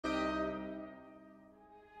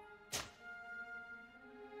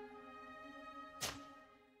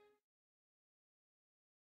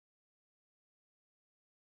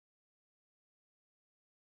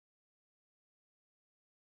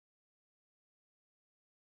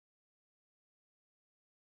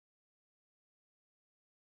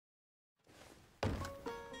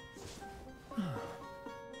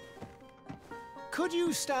Could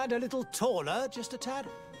you stand a little taller, just a tad?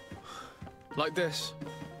 Like this?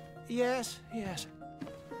 Yes, yes.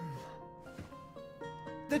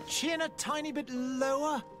 The chin a tiny bit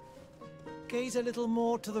lower. Gaze a little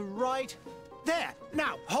more to the right. There!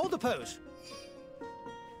 Now, hold the pose.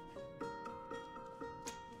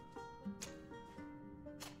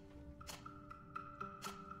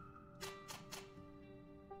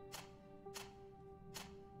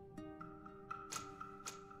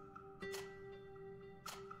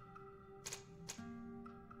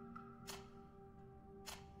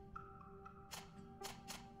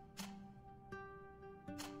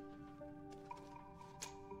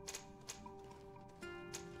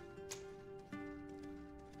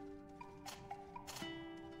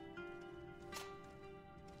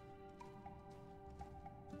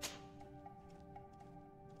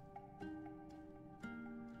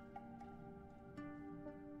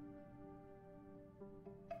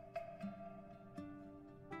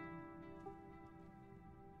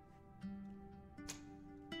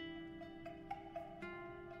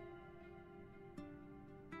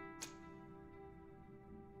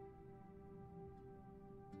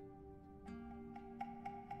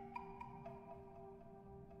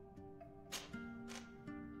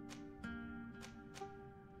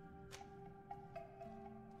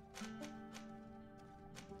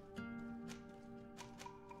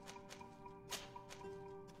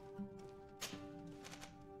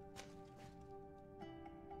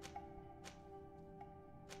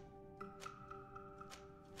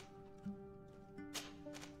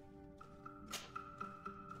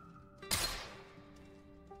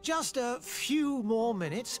 Just a few more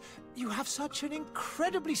minutes. You have such an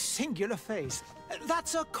incredibly singular face.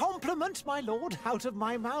 That's a compliment, my lord, out of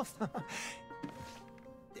my mouth.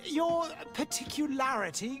 Your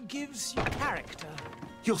particularity gives you character.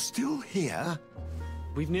 You're still here?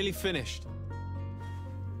 We've nearly finished.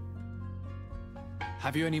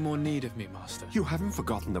 Have you any more need of me, Master? You haven't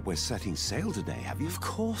forgotten that we're setting sail today, have you? Of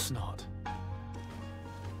course not.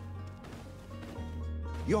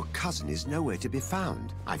 Your cousin is nowhere to be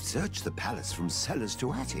found. I've searched the palace from cellars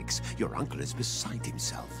to attics. Your uncle is beside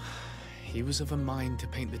himself. He was of a mind to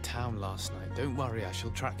paint the town last night. Don't worry, I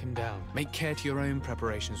shall track him down. Make care to your own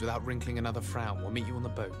preparations without wrinkling another frown. We'll meet you on the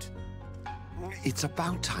boat. It's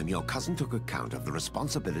about time your cousin took account of the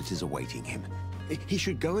responsibilities awaiting him. He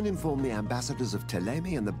should go and inform the ambassadors of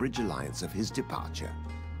Telemi and the Bridge Alliance of his departure.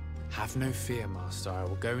 Have no fear, Master. I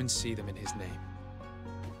will go and see them in his name.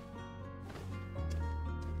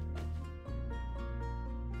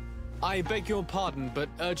 I beg your pardon, but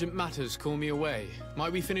urgent matters call me away.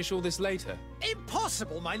 Might we finish all this later?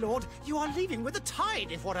 Impossible, my lord. You are leaving with the tide,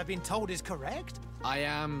 if what I've been told is correct. I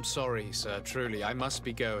am sorry, sir. Truly, I must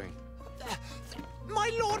be going. My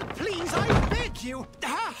lord, please, I beg you. Her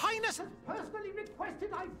Highness has personally requested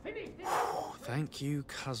I finish this. Thank you,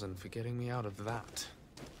 cousin, for getting me out of that.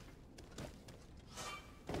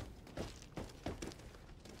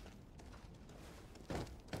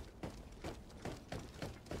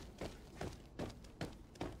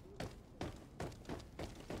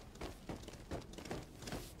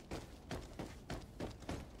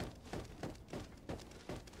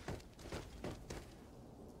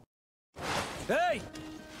 Hey!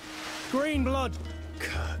 Green blood!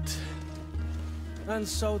 Kurt. And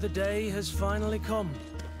so the day has finally come.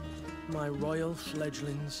 My royal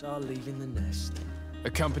fledglings are leaving the nest.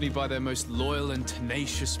 Accompanied by their most loyal and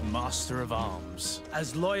tenacious master of arms.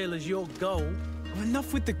 As loyal as your goal.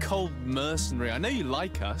 Enough with the cold mercenary. I know you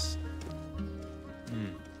like us.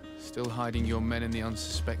 Still hiding your men in the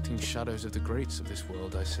unsuspecting shadows of the greats of this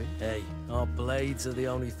world, I see. Hey, our blades are the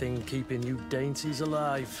only thing keeping you dainties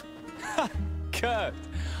alive. Kurt,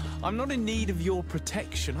 I'm not in need of your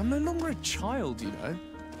protection. I'm no longer a child, you know.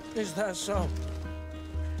 Is that so?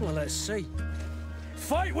 Well, let's see.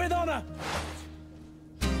 Fight with honor!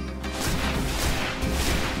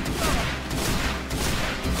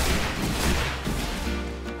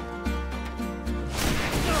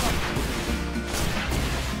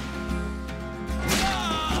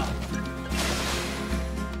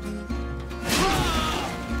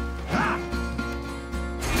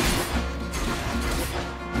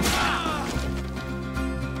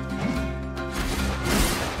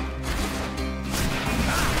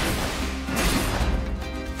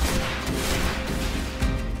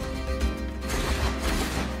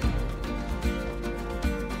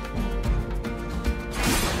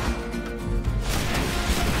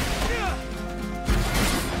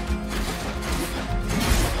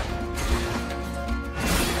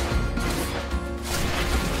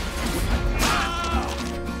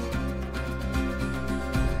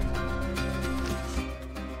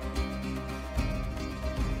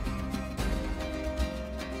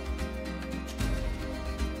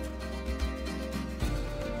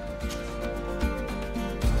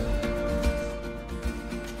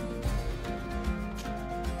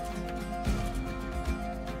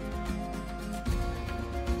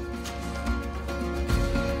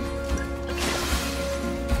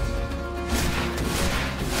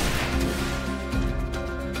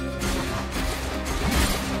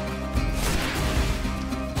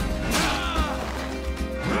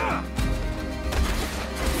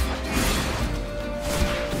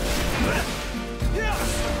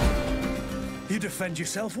 defend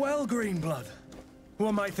yourself well, Greenblood.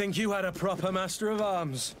 One might think you had a proper master of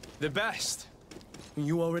arms. The best.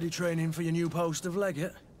 You already training for your new post of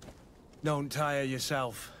legate? Don't tire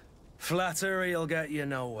yourself. Flattery'll get you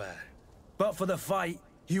nowhere. But for the fight,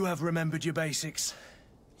 you have remembered your basics.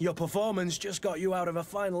 Your performance just got you out of a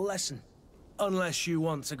final lesson. Unless you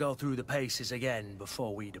want to go through the paces again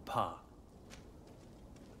before we depart.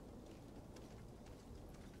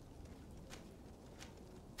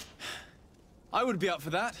 I would be up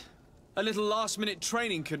for that. A little last-minute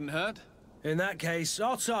training couldn't hurt. In that case,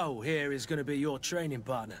 Otto here is going to be your training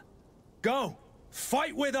partner. Go!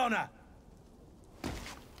 Fight with honor!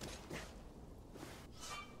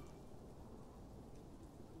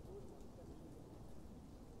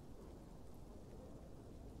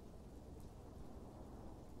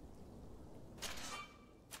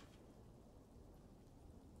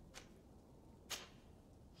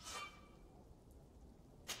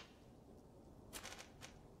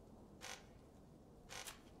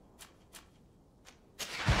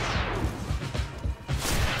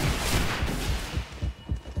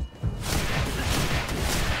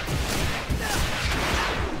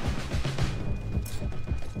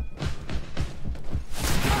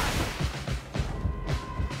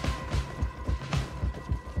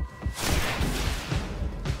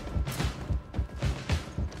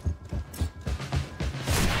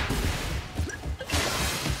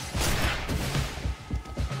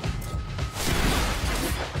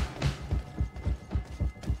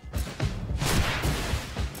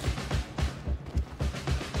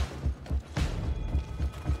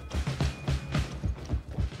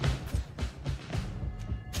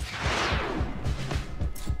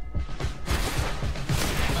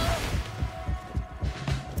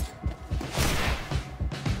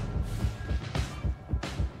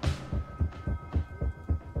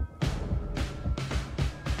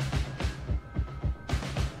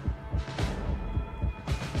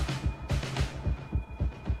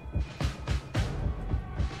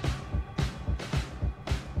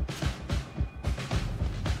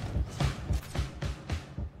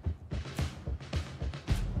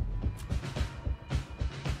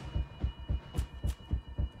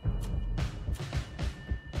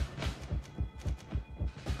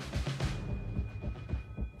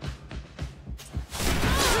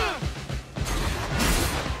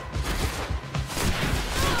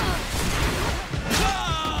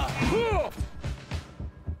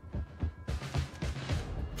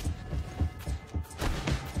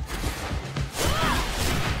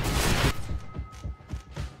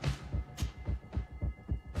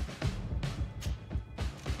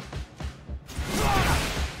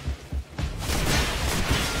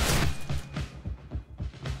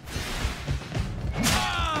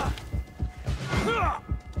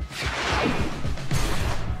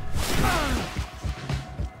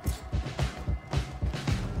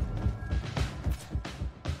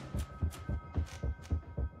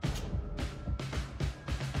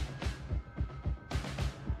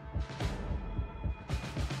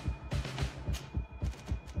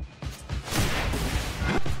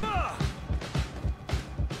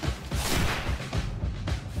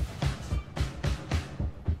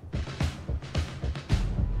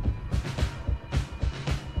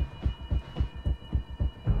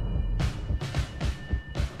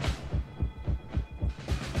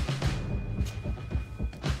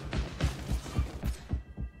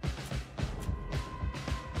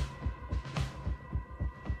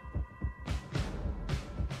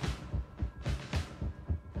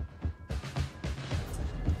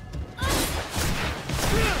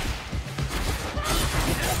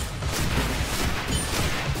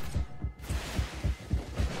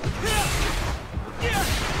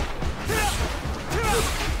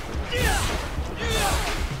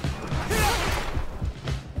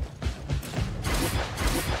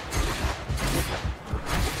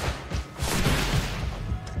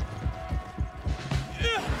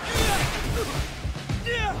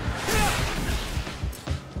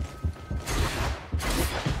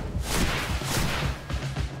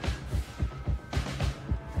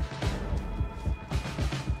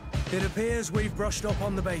 It appears we've brushed up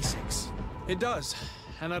on the basics. It does,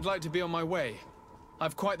 and I'd like to be on my way.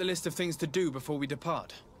 I've quite the list of things to do before we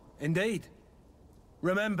depart. Indeed.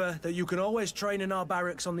 Remember that you can always train in our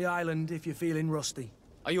barracks on the island if you're feeling rusty.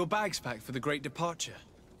 Are your bags packed for the great departure?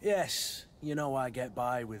 Yes, you know I get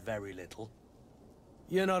by with very little.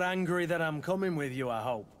 You're not angry that I'm coming with you, I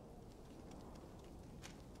hope.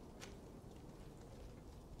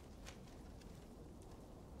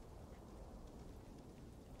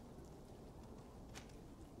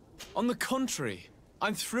 On the contrary,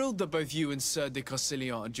 I'm thrilled that both you and Sir de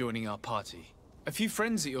Corsilion are joining our party. A few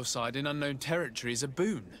friends at your side in unknown territory is a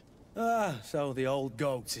boon. Ah, so the old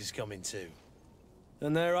goat is coming too.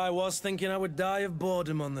 And there I was thinking I would die of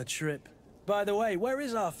boredom on the trip. By the way, where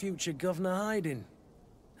is our future governor hiding?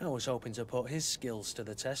 I was hoping to put his skills to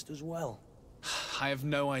the test as well. I have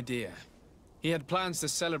no idea. He had plans to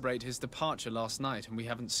celebrate his departure last night, and we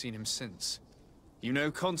haven't seen him since. You know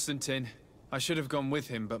Constantine. I should have gone with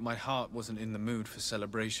him, but my heart wasn't in the mood for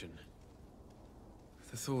celebration.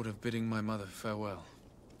 The thought of bidding my mother farewell.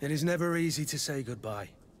 It is never easy to say goodbye.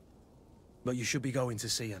 But you should be going to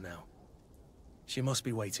see her now. She must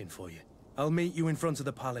be waiting for you. I'll meet you in front of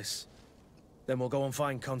the palace. Then we'll go and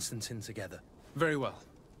find Constantine together. Very well.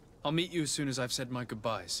 I'll meet you as soon as I've said my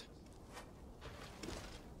goodbyes.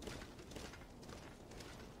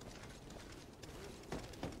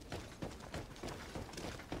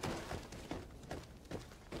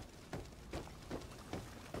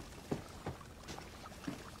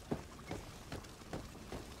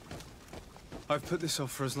 I've put this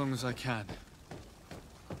off for as long as I can.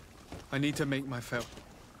 I need to make my farewell.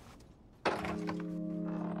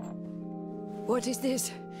 What is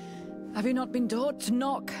this? Have you not been taught to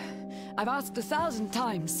knock? I've asked 1,000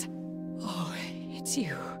 times. Oh, it's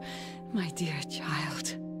you, my dear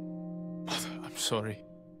child. Mother, I'm sorry.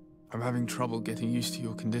 I'm having trouble getting used to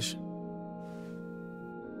your condition.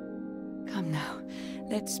 Come now,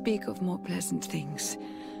 let's speak of more pleasant things.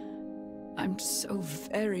 I'm so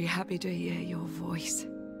very happy to hear your voice.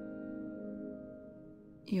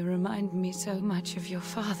 You remind me so much of your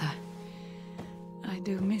father. I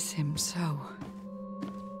do miss him so.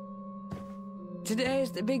 Today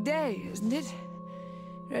is the big day, isn't it?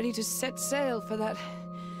 Ready to set sail for that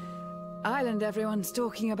island everyone's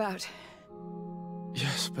talking about.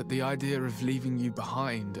 Yes, but the idea of leaving you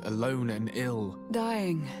behind, alone and ill...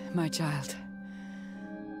 Dying, my child.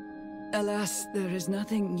 Alas, there is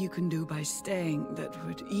nothing you can do by staying that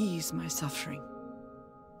would ease my suffering.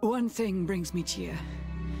 One thing brings me cheer.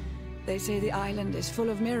 They say the island is full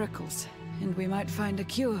of miracles, and we might find a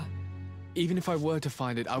cure. Even if I were to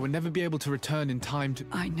find it, I would never be able to return in time to...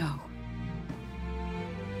 I know.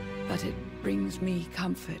 But it brings me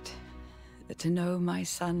comfort to know my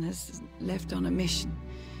son has left on a mission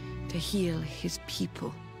to heal his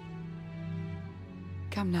people.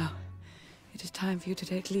 Come now. It is time for you to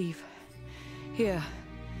take leave. Here,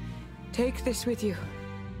 take this with you.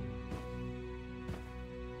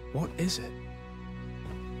 What is it?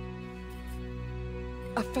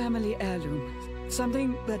 A family heirloom.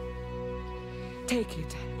 Something that... Take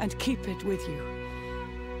it and keep it with you.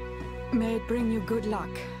 May it bring you good luck.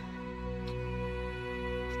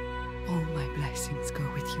 All my blessings go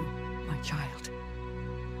with you, my child.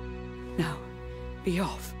 Now, be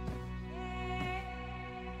off.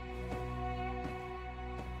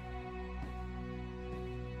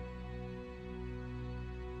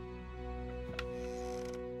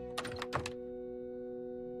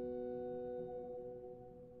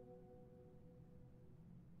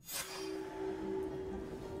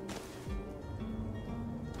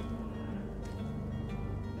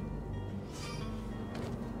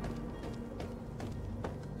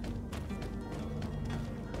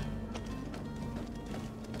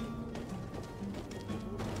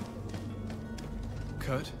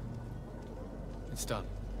 Kurt? It's done.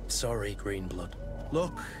 Sorry, Greenblood.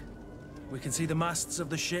 Look, we can see the masts of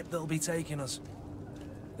the ship that'll be taking us.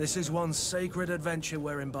 This is one sacred adventure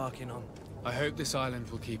we're embarking on. I hope this island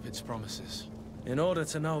will keep its promises. In order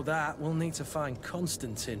to know that, we'll need to find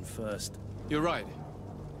Constantine first. You're right.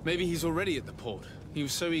 Maybe he's already at the port. He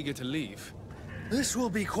was so eager to leave. This will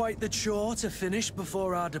be quite the chore to finish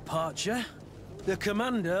before our departure. The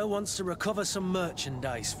commander wants to recover some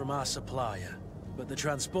merchandise from our supplier, but the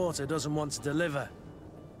transporter doesn't want to deliver.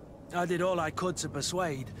 I did all I could to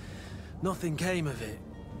persuade. Nothing came of it.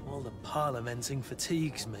 All the parliamenting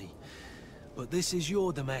fatigues me. But this is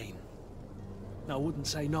your domain. I wouldn't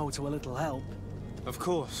say no to a little help. Of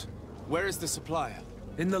course. Where is the supplier?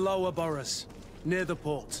 In the lower boroughs, near the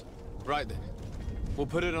port. Right then. We'll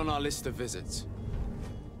put it on our list of visits.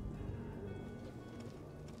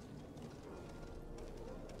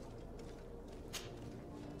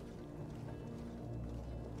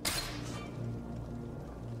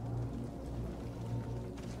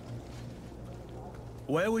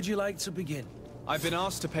 Where would you like to begin? I've been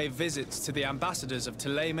asked to pay visits to the ambassadors of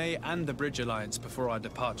Thélème and the Bridge Alliance before our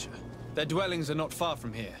departure. Their dwellings are not far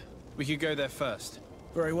from here. We could go there first.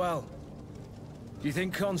 Very well. Do you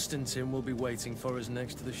think Constantine will be waiting for us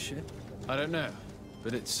next to the ship? I don't know,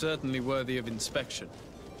 but it's certainly worthy of inspection.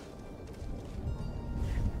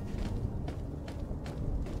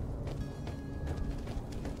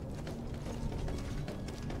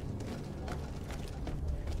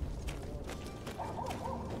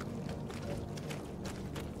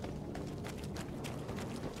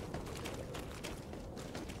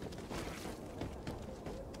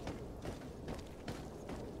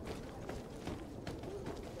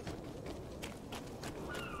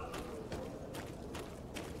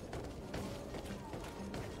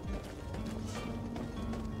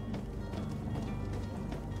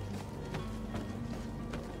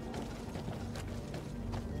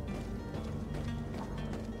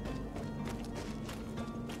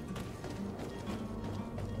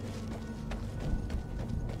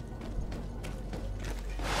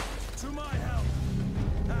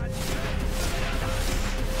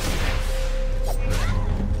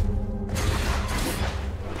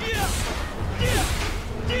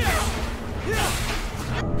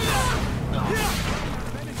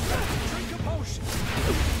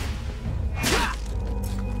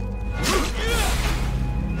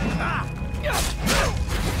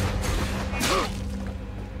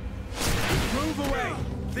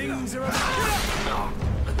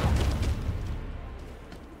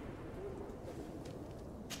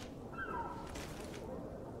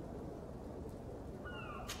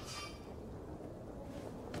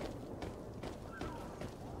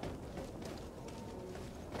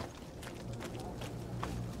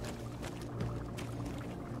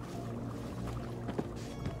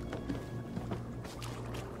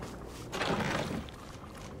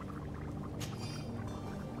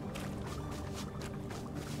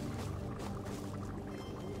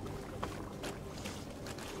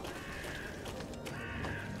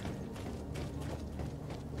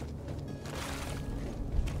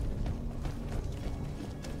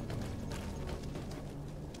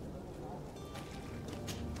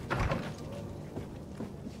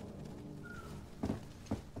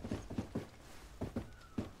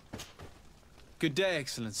 Good day,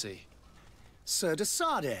 Excellency. Sir de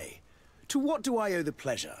Sardet, to what do I owe the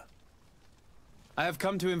pleasure? I have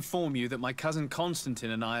come to inform you that my cousin Constantine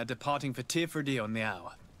and I are departing for Tirfredi on the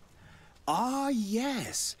hour. Ah,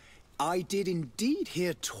 yes. I did indeed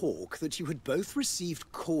hear talk that you had both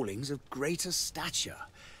received callings of greater stature.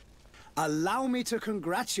 Allow me to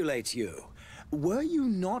congratulate you. Were you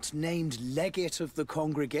not named legate of the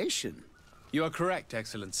congregation? You are correct,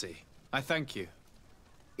 Excellency. I thank you.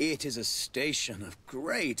 It is a station of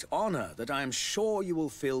great honor that I am sure you will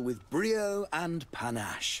fill with brio and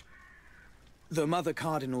panache. The Mother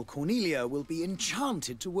Cardinal Cornelia will be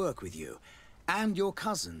enchanted to work with you, and your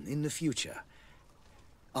cousin in the future.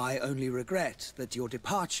 I only regret that your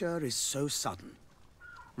departure is so sudden.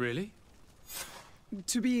 Really?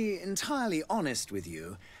 To be entirely honest with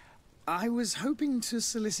you, I was hoping to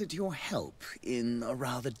solicit your help in a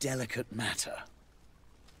rather delicate matter.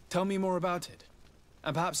 Tell me more about it,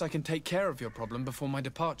 and perhaps I can take care of your problem before my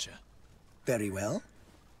departure. Very well.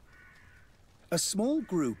 A small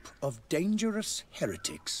group of dangerous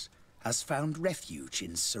heretics has found refuge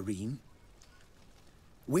in Serene.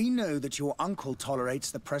 We know that your uncle tolerates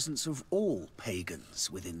the presence of all pagans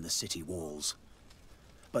within the city walls.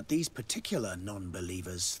 But these particular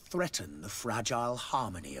non-believers threaten the fragile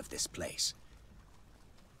harmony of this place.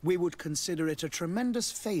 We would consider it a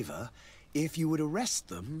tremendous favor if you would arrest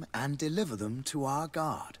them and deliver them to our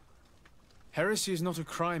guard. Heresy is not a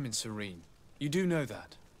crime in Serene. You do know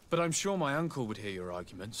that. But I'm sure my uncle would hear your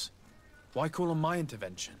arguments. Why call on my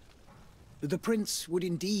intervention? The prince would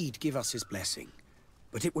indeed give us his blessing,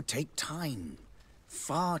 but it would take time.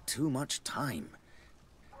 Far too much time.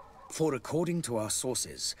 For according to our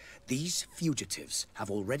sources, these fugitives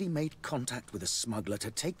have already made contact with a smuggler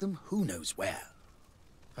to take them who knows where.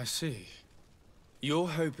 I see. You're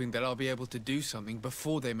hoping that I'll be able to do something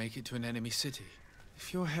before they make it to an enemy city.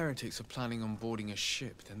 If your heretics are planning on boarding a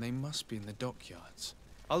ship, then they must be in the dockyards.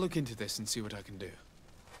 I'll look into this and see what I can do.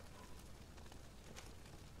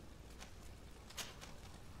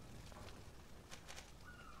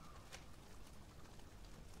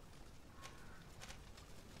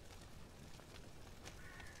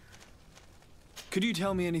 Could you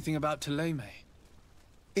tell me anything about Thélème?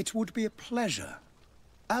 It would be a pleasure.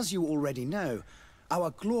 As you already know,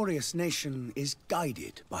 our glorious nation is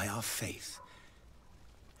guided by our faith.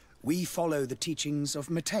 We follow the teachings of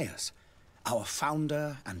Matthias, our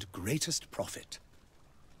founder and greatest prophet,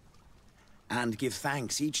 and give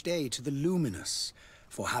thanks each day to the Luminous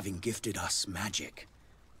for having gifted us magic.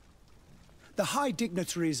 The high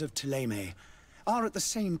dignitaries of Thélème are at the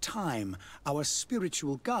same time our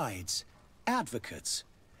spiritual guides, advocates,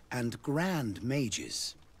 and grand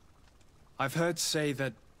mages. I've heard say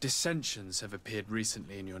that dissensions have appeared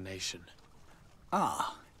recently in your nation.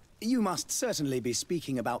 Ah. You must certainly be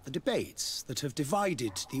speaking about the debates that have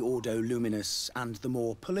divided the Ordo Luminous and the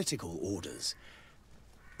more political orders.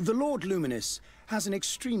 The Lord Luminous has an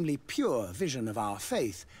extremely pure vision of our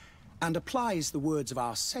faith and applies the words of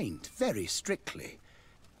our saint very strictly.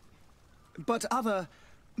 But other,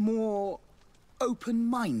 more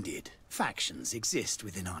open-minded factions exist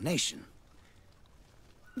within our nation.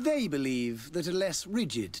 They believe that a less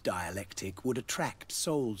rigid dialectic would attract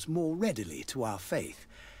souls more readily to our faith.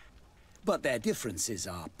 But their differences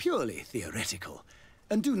are purely theoretical,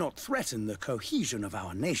 and do not threaten the cohesion of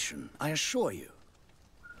our nation, I assure you.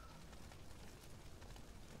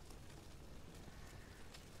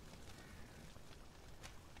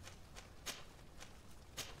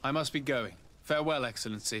 I must be going. Farewell,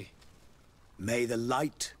 Excellency. May the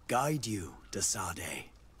light guide you, de Sardet.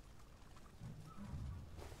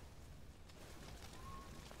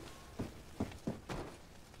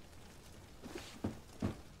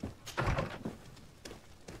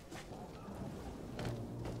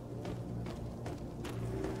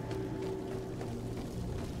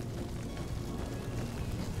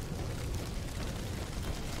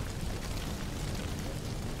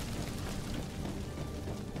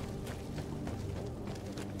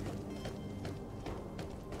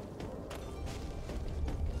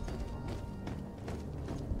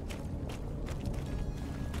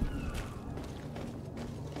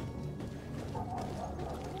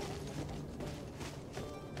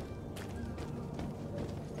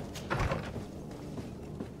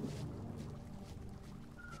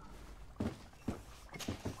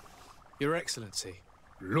 Your Excellency.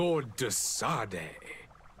 Lord de Sardet,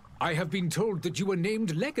 I have been told that you were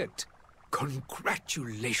named legate.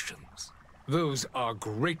 Congratulations. Those are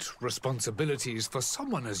great responsibilities for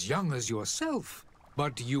someone as young as yourself.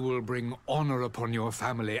 But you will bring honor upon your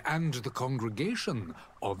family and the congregation.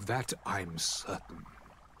 Of that I'm certain.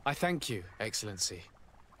 I thank you, Excellency.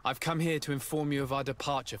 I've come here to inform you of our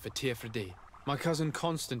departure for Tiefredi. My cousin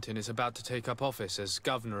Constantine is about to take up office as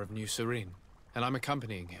governor of New Serene, and I'm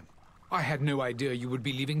accompanying him. I had no idea you would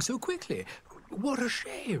be leaving so quickly. What a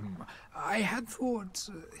shame. I had thought...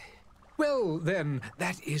 Well, then,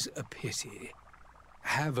 that is a pity.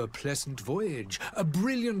 Have a pleasant voyage. A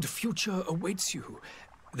brilliant future awaits you.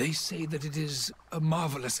 They say that it is a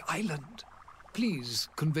marvelous island. Please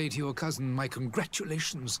convey to your cousin my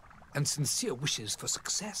congratulations and sincere wishes for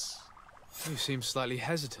success. You seem slightly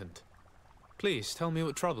hesitant. Please, tell me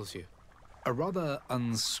what troubles you. A rather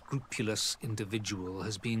unscrupulous individual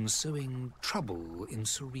has been sowing trouble in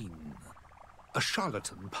Serene. A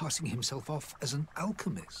charlatan passing himself off as an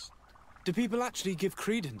alchemist. Do people actually give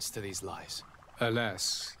credence to these lies?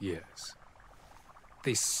 Alas, yes.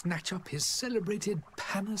 They snatch up his celebrated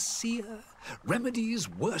panacea. Remedies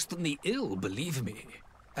worse than the ill, believe me.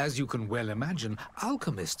 As you can well imagine,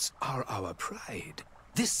 alchemists are our pride.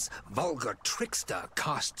 This vulgar trickster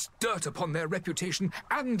casts dirt upon their reputation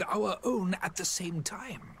and our own at the same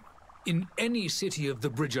time. In any city of the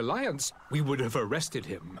Bridge Alliance, we would have arrested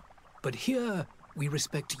him. But here, we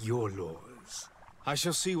respect your laws. I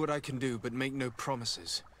shall see what I can do, but make no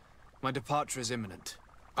promises. My departure is imminent.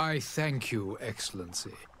 I thank you,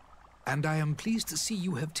 Excellency. And I am pleased to see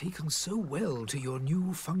you have taken so well to your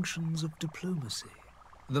new functions of diplomacy.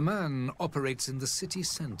 The man operates in the city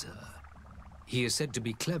center. He is said to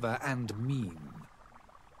be clever and mean.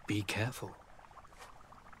 Be careful.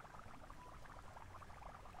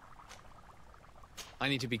 I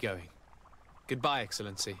need to be going. Goodbye,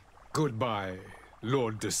 Excellency. Goodbye,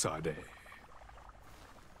 Lord de Sade.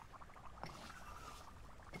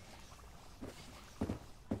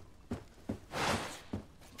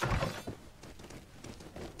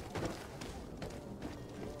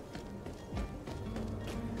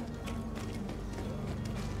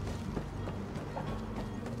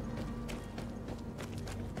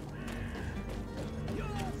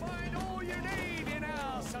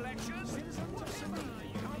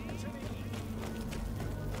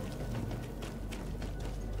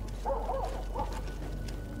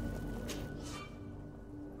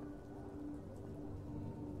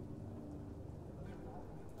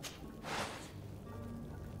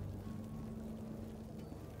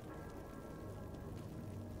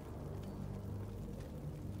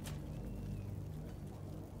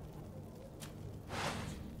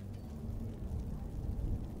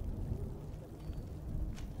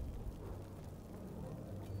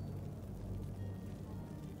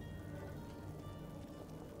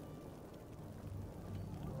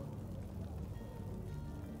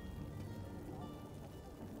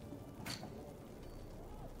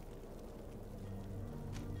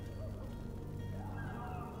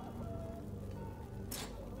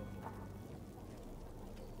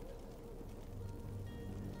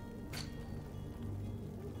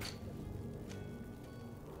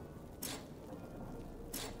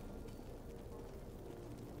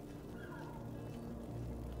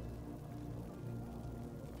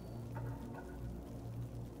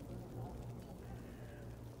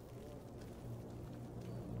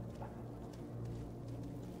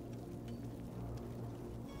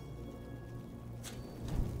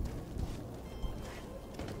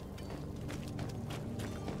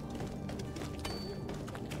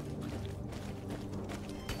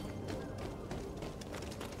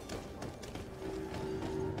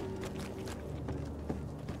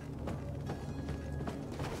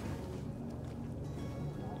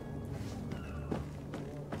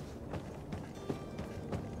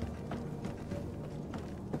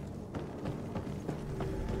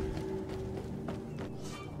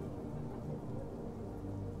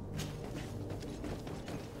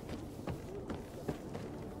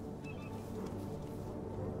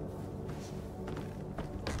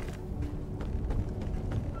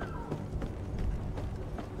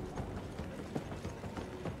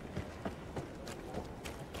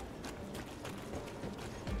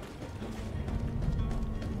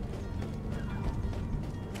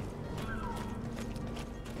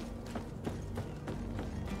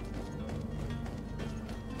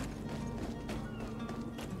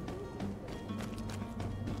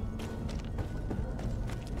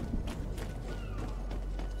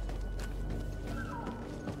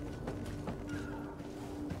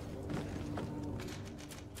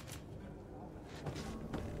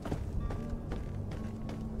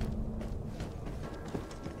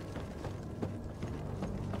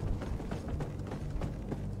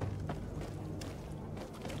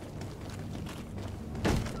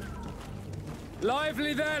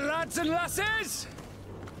 Lively there, lads and lasses!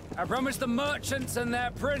 I promised the merchants and their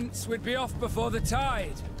prince we'd be off before the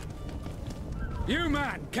tide. You,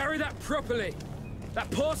 man, carry that properly. That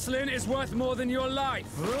porcelain is worth more than your life.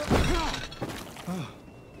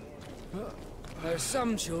 There are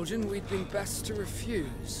some children we'd been best to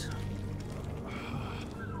refuse.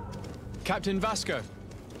 Captain Vasco.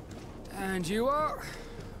 And you are?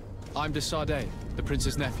 I'm de Sade, the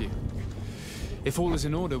prince's nephew. If all is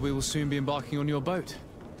in order, we will soon be embarking on your boat.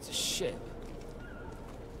 It's a ship,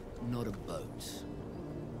 not a boat.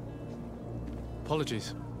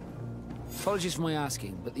 Apologies. Apologies for my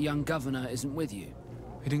asking, but the young governor isn't with you.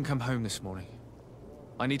 He didn't come home this morning.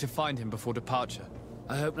 I need to find him before departure.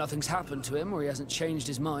 I hope nothing's happened to him or he hasn't changed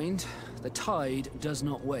his mind. The tide does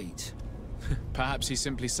not wait. Perhaps he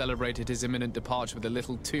simply celebrated his imminent departure with a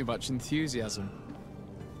little too much enthusiasm.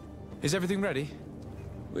 Is everything ready?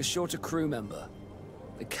 We're short a crew member.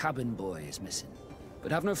 The cabin boy is missing.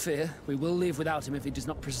 But have no fear, we will leave without him if he does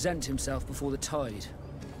not present himself before the tide.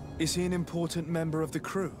 Is he an important member of the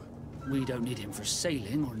crew? We don't need him for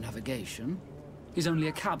sailing or navigation. He's only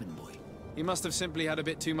a cabin boy. He must have simply had a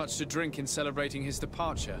bit too much to drink in celebrating his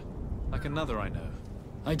departure. Like another I know.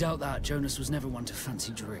 I doubt that. Jonas was never one to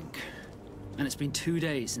fancy drink. And it's been 2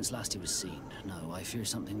 days since last he was seen. No, I fear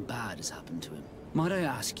something bad has happened to him. Might I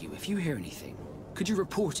ask you, if you hear anything, could you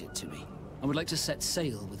report it to me? I would like to set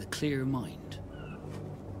sail with a clear mind.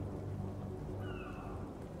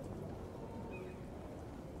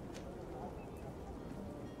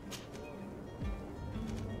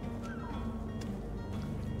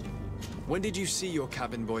 When did you see your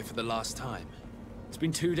cabin boy for the last time? It's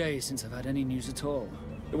been 2 days since I've had any news at all.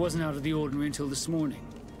 It wasn't out of the ordinary until this morning.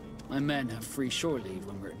 My men have free shore leave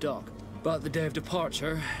when we're at dock. But the day of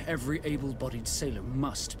departure, every able-bodied sailor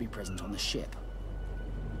must be present on the ship.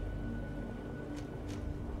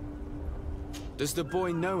 Does the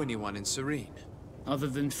boy know anyone in Serene? Other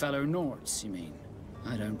than fellow Nords, you mean?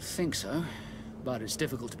 I don't think so, but it's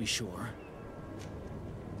difficult to be sure.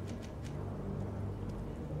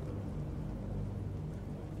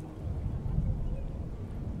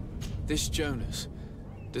 This Jonas,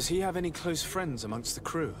 does he have any close friends amongst the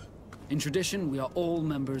crew? In tradition, we are all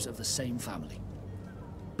members of the same family.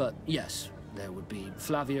 But yes, there would be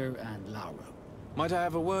Flavio and Lauro. Might I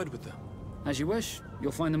have a word with them? As you wish.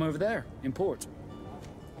 You'll find them over there, in port.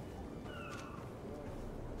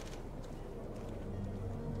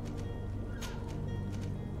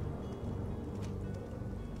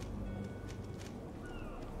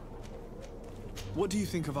 What do you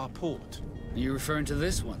think of our port? Are you referring to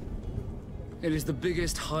this one? It is the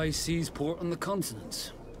biggest high seas port on the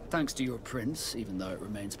continent. Thanks to your prince, even though it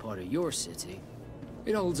remains part of your city,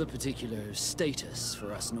 it holds a particular status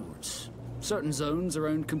for us Nords. Certain zones are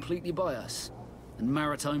owned completely by us, and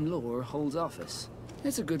maritime law holds office.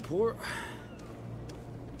 It's a good port.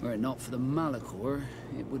 Were it not for the Malachor,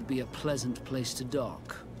 it would be a pleasant place to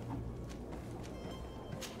dock.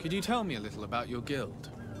 Could you tell me a little about your guild?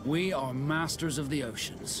 We are masters of the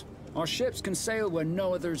oceans. Our ships can sail where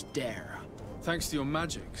no others dare. Thanks to your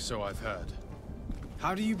magic, so I've heard.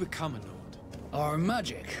 How do you become a Nord? Our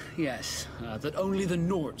magic, yes, that only the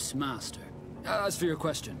Nords master. As for your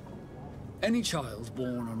question, any child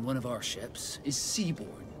born on one of our ships is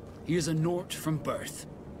sea-born. He is a Nord from birth.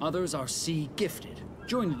 Others are sea-gifted,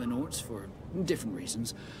 joining the Nords for different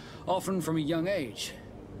reasons, often from a young age.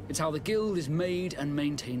 It's how the guild is made and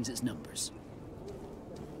maintains its numbers.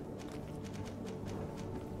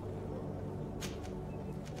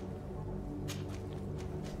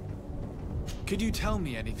 Could you tell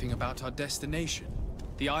me anything about our destination?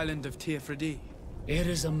 The island of Teofredi? It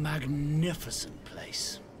is a magnificent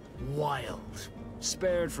place. Wild.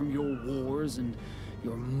 Spared from your wars and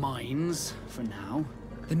your mines, for now.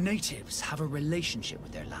 The natives have a relationship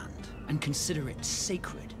with their land, and consider it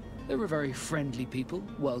sacred. They're a very friendly people,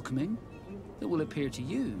 welcoming, that will appear to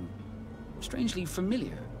you strangely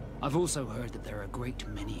familiar. I've also heard that there are a great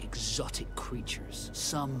many exotic creatures,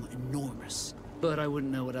 some enormous. But I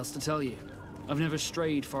wouldn't know what else to tell you. I've never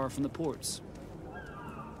strayed far from the ports.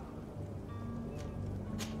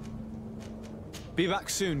 Be back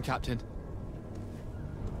soon, Captain.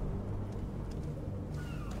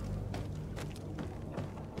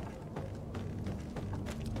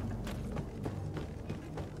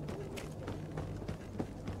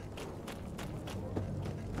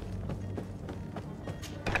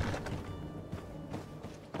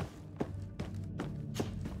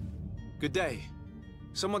 Good day.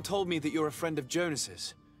 Someone told me that you're a friend of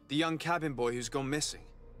Jonas's, the young cabin boy who's gone missing.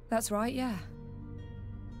 That's right, yeah.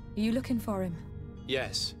 Are you looking for him?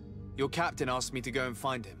 Yes. Your captain asked me to go and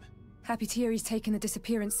find him. Happy to hear he's taken the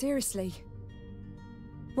disappearance seriously.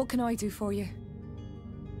 What can I do for you?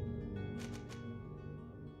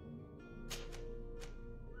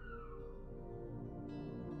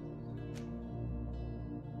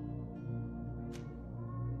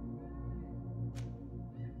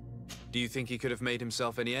 Do you think he could have made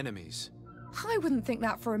himself any enemies? I wouldn't think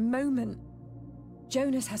that for a moment.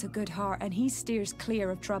 Jonas has a good heart and he steers clear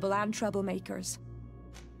of trouble and troublemakers.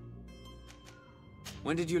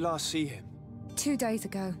 When did you last see him? 2 days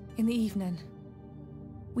ago, in the evening.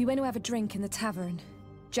 We went to have a drink in the tavern.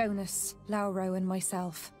 Jonas, Lauro and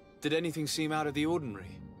myself. Did anything seem out of the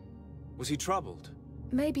ordinary? Was he troubled?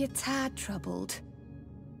 Maybe a tad troubled.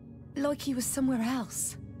 Like he was somewhere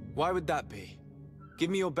else. Why would that be? Give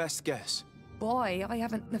me your best guess. Boy, I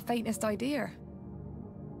haven't the faintest idea.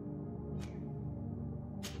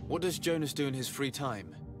 What does Jonas do in his free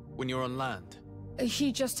time, when you're on land?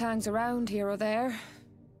 He just hangs around here or there.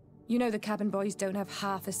 You know the cabin boys don't have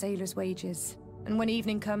half a sailor's wages. And when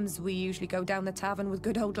evening comes, we usually go down the tavern with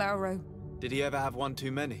good old Lauro. Did he ever have one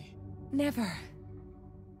too many? Never.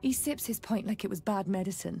 He sips his pint like it was bad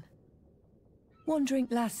medicine. One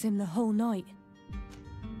drink lasts him the whole night.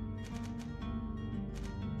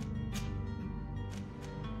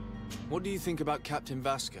 What do you think about Captain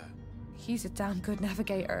Vasco? He's a damn good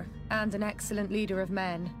navigator, and an excellent leader of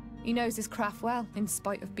men. He knows his craft well, in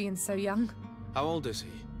spite of being so young. How old is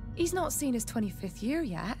he? He's not seen his 25th year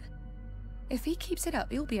yet. If he keeps it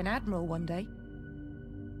up, he'll be an admiral one day.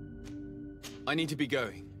 I need to be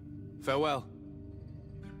going. Farewell.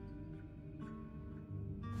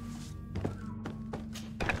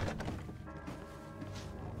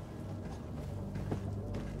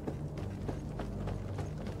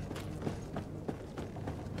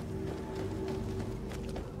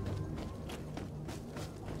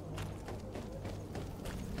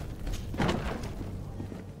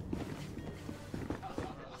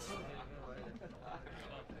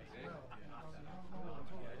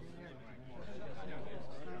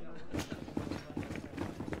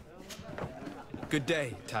 Good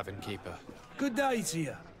day, tavern keeper. Good day to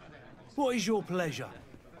you. What is your pleasure?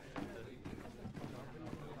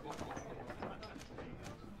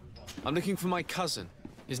 I'm looking for my cousin.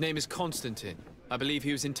 His name is Constantine. I believe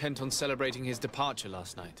he was intent on celebrating his departure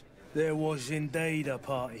last night. There was indeed a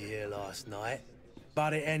party here last night,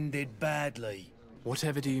 but it ended badly.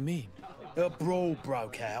 Whatever do you mean? A brawl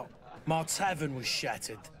broke out. My tavern was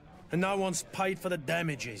shattered, and no one's paid for the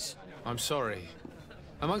damages. I'm sorry.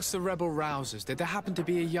 Amongst the rebel rousers, did there happen to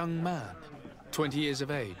be a young man? 20 years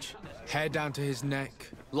of age, hair down to his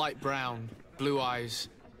neck, light brown, blue eyes,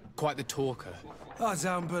 quite the talker. I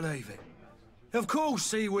don't believe it. Of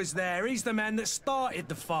course he was there. He's the man that started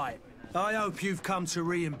the fight. I hope you've come to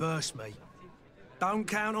reimburse me. Don't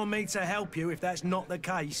count on me to help you if that's not the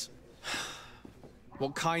case.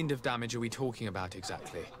 What kind of damage are we talking about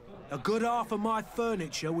exactly? A good half of my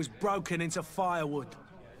furniture was broken into firewood.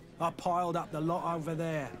 I piled up the lot over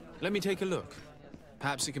there. Let me take a look.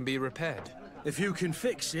 Perhaps it can be repaired. If you can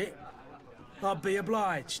fix it, I'd be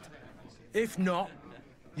obliged. If not,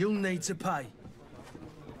 you'll need to pay.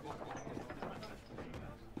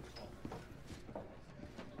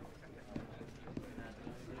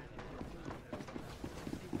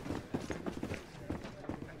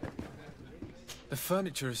 The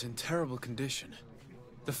furniture is in terrible condition.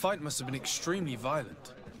 The fight must have been extremely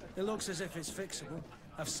violent. It looks as if it's fixable.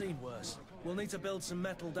 I've seen worse. We'll need to build some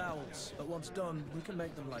metal dowels, but once done, we can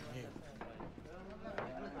make them like new.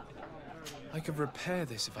 I could repair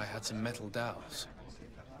this if I had some metal dowels.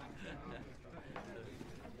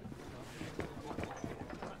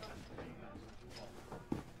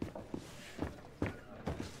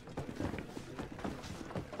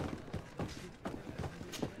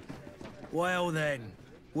 Well then,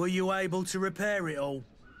 were you able to repair it all?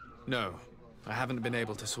 No, I haven't been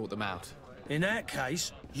able to sort them out. In that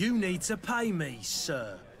case, you need to pay me,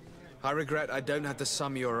 sir. I regret I don't have the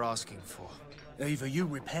sum you're asking for. Either you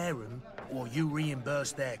repair them, or you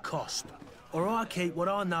reimburse their cost. Or I keep what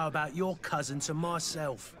I know about your cousin to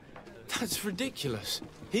myself. That's ridiculous.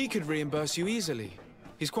 He could reimburse you easily.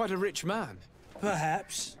 He's quite a rich man.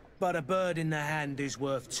 Perhaps, but a bird in the hand is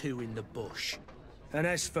worth two in the bush. And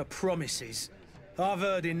as for promises, I've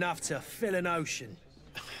heard enough to fill an ocean.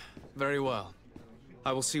 Very well.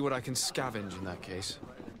 I will see what I can scavenge in that case.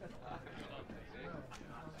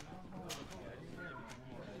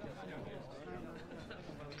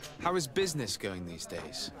 How is business going these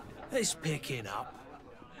days? It's picking up.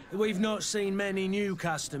 We've not seen many new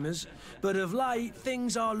customers, but of late,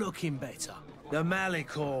 things are looking better. The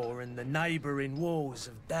Malicor and the neighbouring wars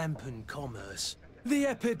have dampened commerce. The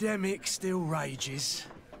epidemic still rages,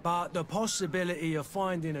 but the possibility of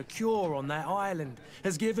finding a cure on that island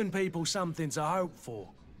has given people something to hope for.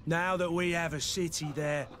 Now that we have a city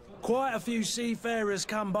there, quite a few seafarers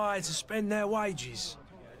come by to spend their wages.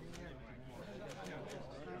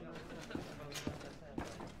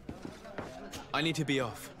 I need to be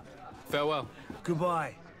off. Farewell.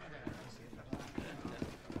 Goodbye.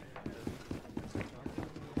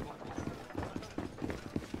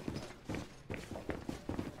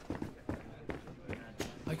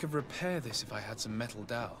 I could repair this if I had some metal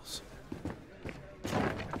dowels.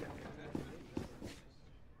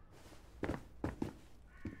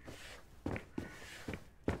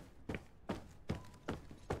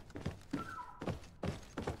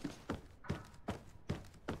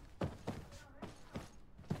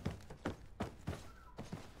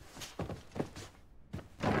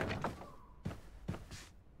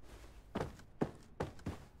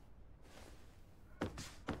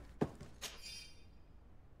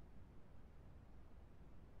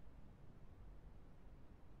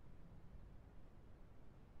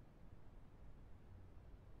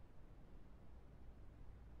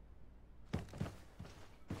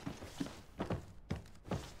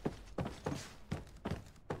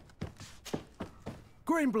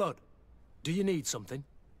 Greenblood, do you need something?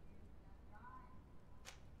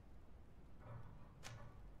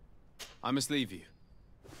 I must leave you.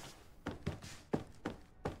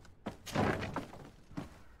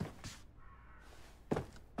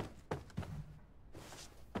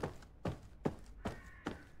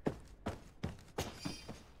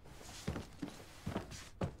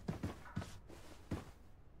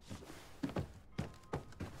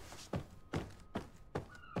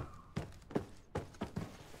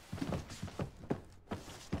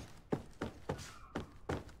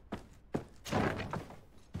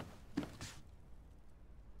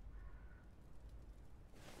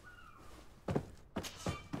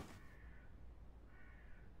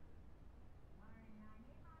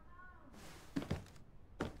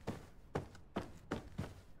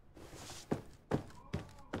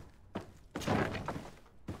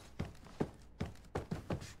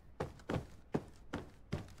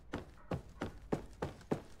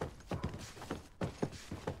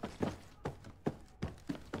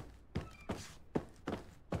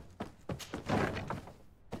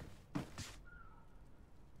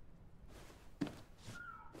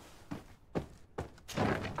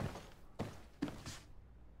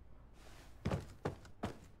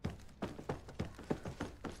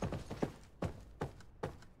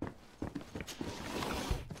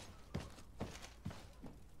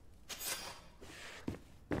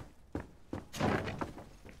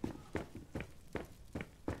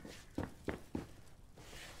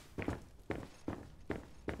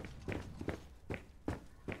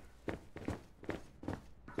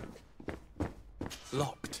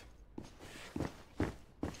 Locked.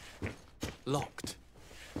 Locked.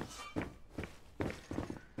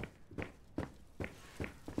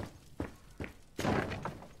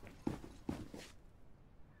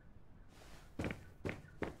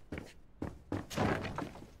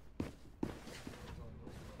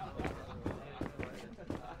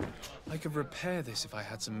 I could repair this if I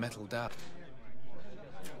had some metal dowel.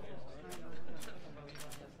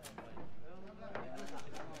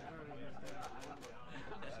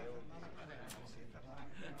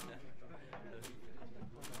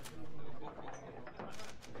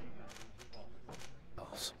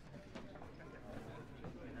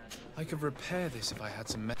 I could repair this if I had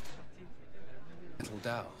some metal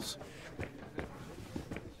dowels.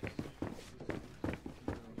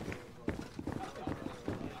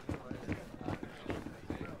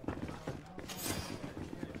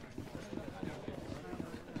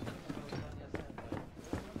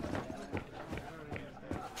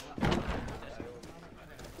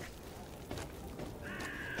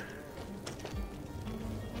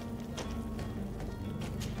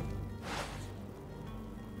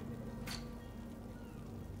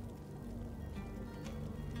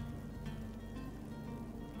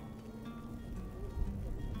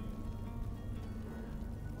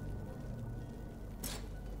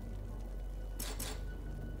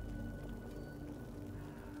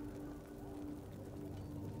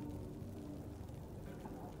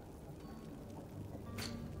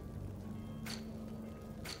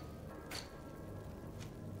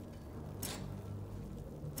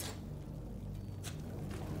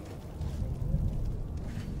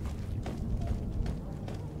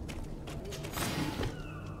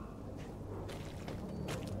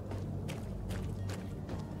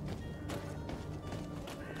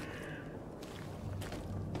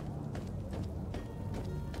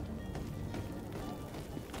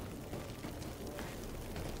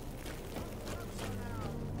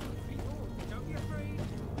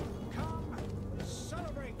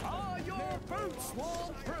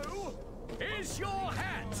 Swarm through? Is your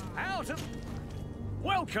hat out of...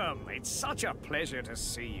 Welcome! It's such a pleasure to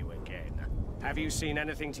see you again. Have you seen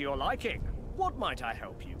anything to your liking? What might I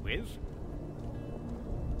help you with?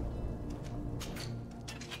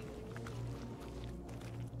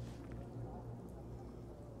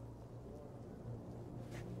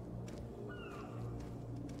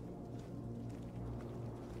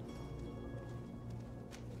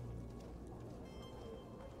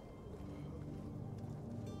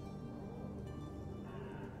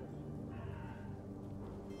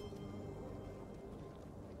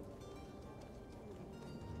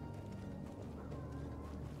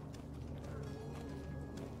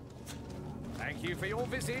 Thank you for your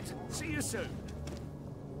visit. See you soon.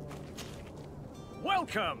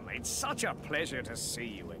 Welcome! It's such a pleasure to see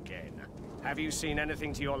you again. Have you seen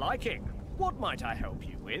anything to your liking? What might I help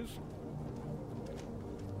you with?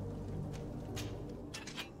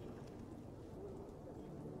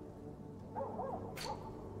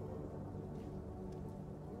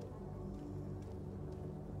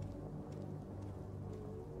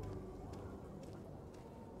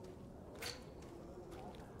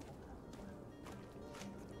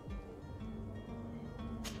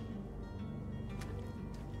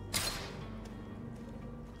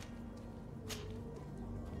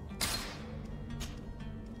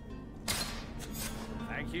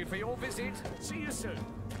 Thank you for your visit. See you soon.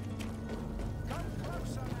 Come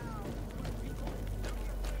closer now.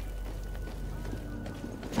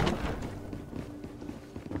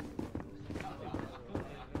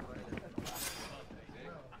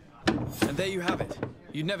 And there you have it.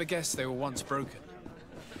 You'd never guess they were once broken.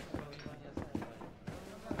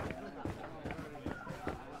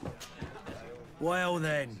 Well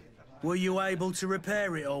then, were you able to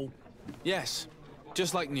repair it all? Yes,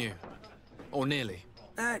 just like new. Or nearly.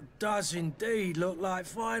 That does indeed look like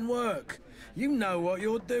fine work. You know what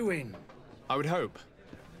you're doing. I would hope.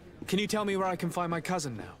 Can you tell me where I can find my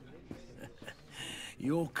cousin now?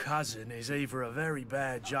 Your cousin is either a very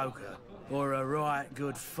bad joker or a right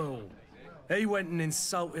good fool. He went and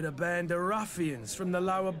insulted a band of ruffians from the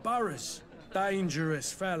lower boroughs.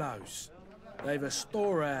 Dangerous fellows. They've a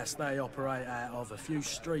storehouse they operate out of a few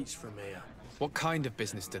streets from here. What kind of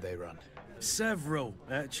business do they run? Several,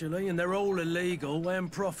 actually, and they're all illegal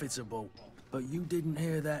and profitable. But you didn't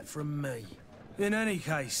hear that from me. In any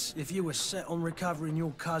case, if you were set on recovering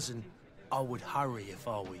your cousin, I would hurry if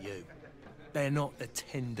I were you. They're not the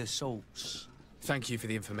tender sorts. Thank you for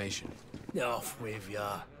the information. Off with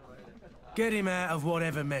ya. Get him out of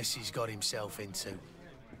whatever mess he's got himself into.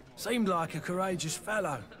 Seemed like a courageous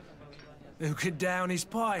fellow. Who could down his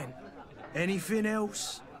pint? Anything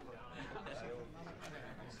else?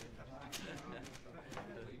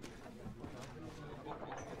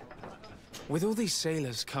 With all these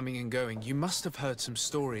sailors coming and going, you must have heard some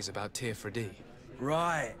stories about Tir-Fradee.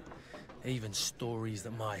 Right. Even stories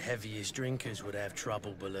that my heaviest drinkers would have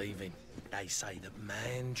trouble believing. They say that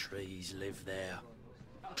man-trees live there.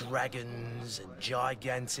 Dragons and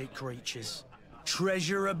gigantic creatures.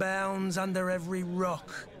 Treasure abounds under every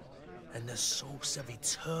rock. And the source of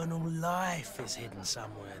eternal life is hidden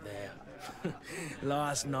somewhere there.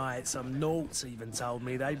 Last night, some Nauts even told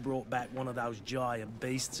me they brought back one of those giant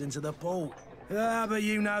beasts into the port. Ah, but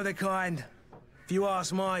you know the kind. If you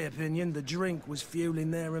ask my opinion, the drink was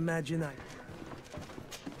fueling their imagination.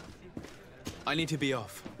 I need to be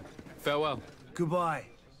off. Farewell. Goodbye.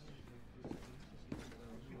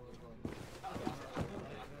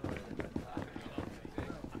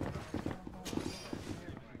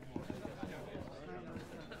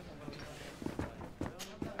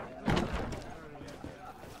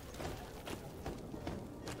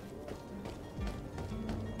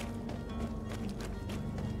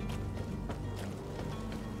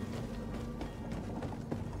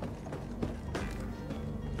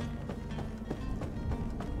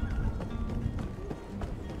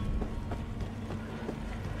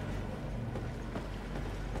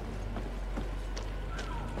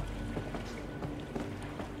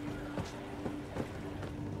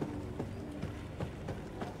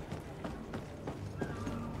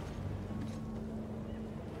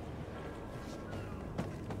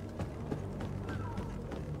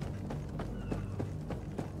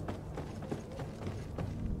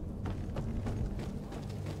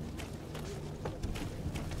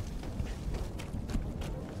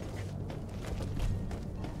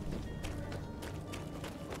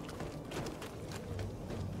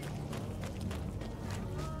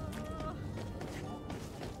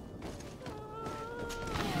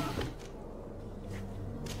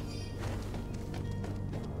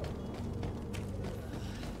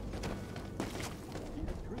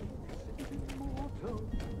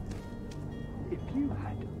 If you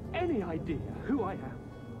had any idea who I am...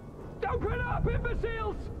 Open up,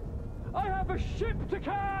 imbeciles! I have a ship to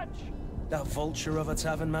catch! That vulture of a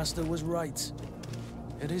tavern master was right.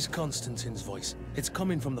 It is Constantine's voice. It's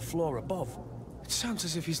coming from the floor above. It sounds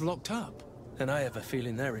as if he's locked up. And I have a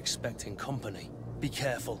feeling they're expecting company. Be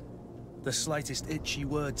careful. The slightest itchy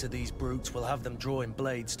word to these brutes will have them drawing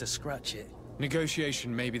blades to scratch it.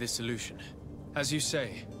 Negotiation may be the solution. As you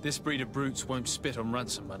say, this breed of brutes won't spit on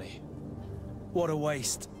ransom money. What a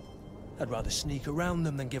waste. I'd rather sneak around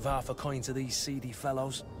them than give half a coin to these seedy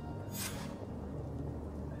fellows.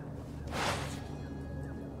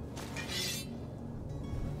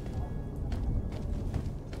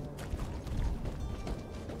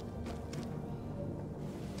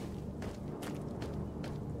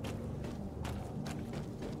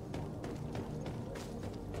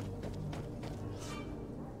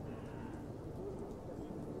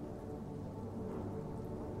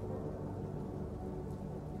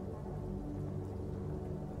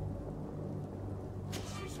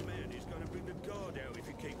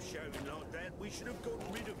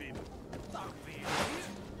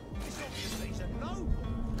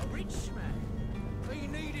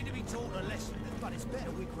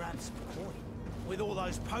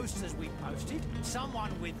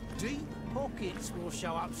 Someone with deep pockets will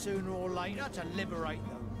show up sooner or later to liberate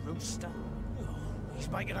the rooster. Oh, he's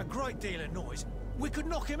making a great deal of noise. We could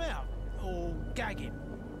knock him out, or gag him.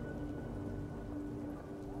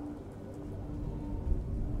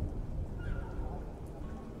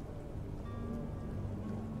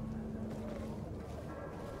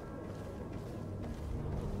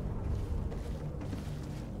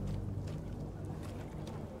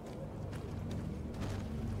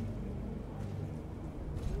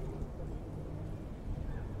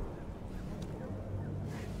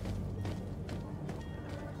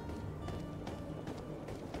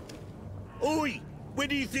 Oi! Where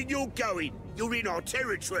do you think you're going? You're in our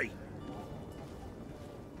territory.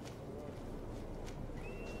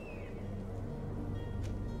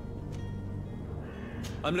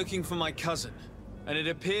 I'm looking for my cousin, and it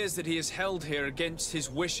appears that he is held here against his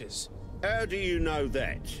wishes. How do you know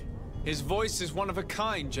that? His voice is one of a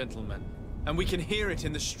kind, gentlemen, and we can hear it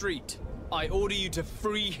in the street. I order you to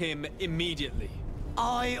free him immediately.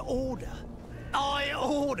 I order? I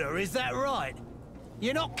order, is that right?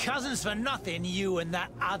 You're not cousins for nothing, you and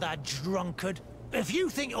that other drunkard. If you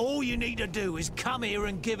think all you need to do is come here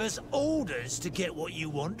and give us orders to get what you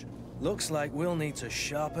want... Looks like we'll need to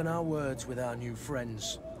sharpen our words with our new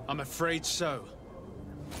friends. I'm afraid so.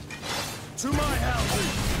 To my house,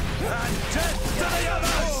 and death to the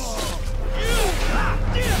others!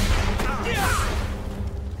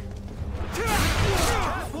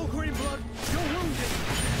 Careful, Greenblood! You're wounded!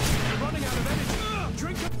 You're running out of energy!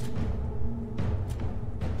 Drink it!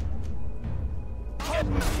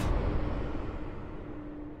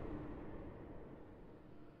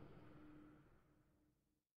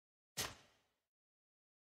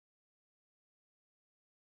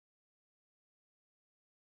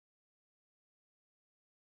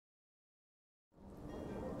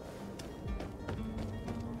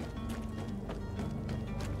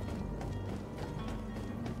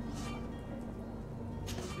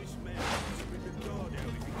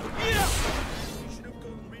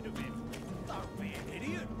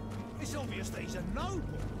 He's a noble,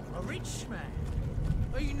 a rich man.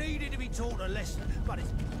 He needed to be taught a lesson, but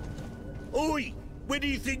it's... Oi! Where do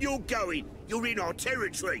you think you're going? You're in our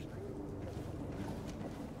territory.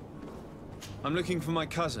 I'm looking for my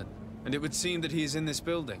cousin, and it would seem that he is in this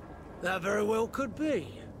building. That very well could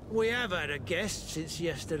be. We have had a guest since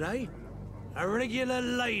yesterday. A regular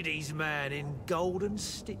ladies' man in golden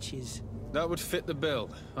stitches. That would fit the bill.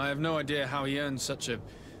 I have no idea how he earned such a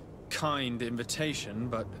kind invitation,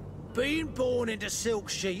 but... Being born into silk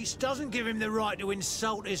sheets doesn't give him the right to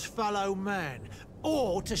insult his fellow man,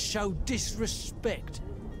 or to show disrespect.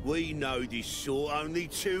 We know this sort only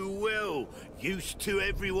too well. Used to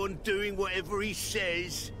everyone doing whatever he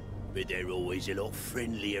says. But they're always a lot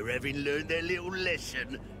friendlier having learned their little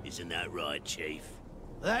lesson. Isn't that right, Chief?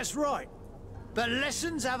 That's right. But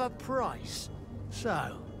lessons have a price.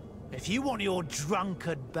 So, if you want your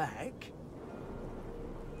drunkard back...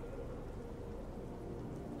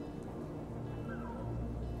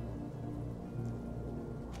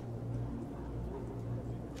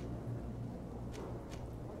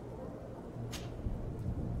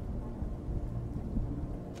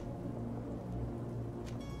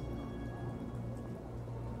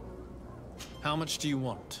 How much do you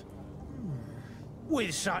want?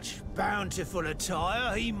 With such bountiful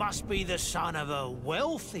attire, he must be the son of a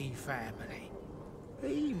wealthy family.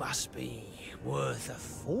 He must be worth a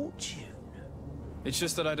fortune. It's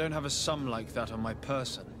just that I don't have a sum like that on my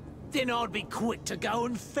person. Then I'd be quick to go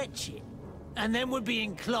and fetch it. and then would be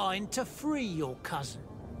inclined to free your cousin.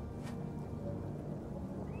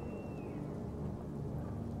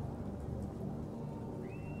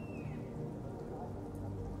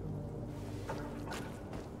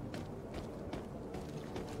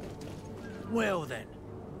 Well then,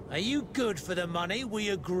 are you good for the money we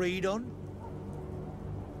agreed on?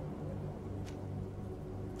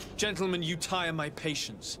 Gentlemen, you tire my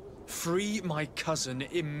patience. Free my cousin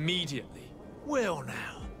immediately. Well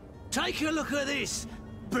now, take a look at this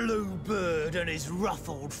blue bird and his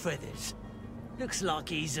ruffled feathers. Looks like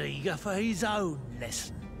he's eager for his own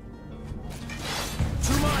lesson.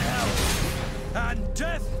 To my help, and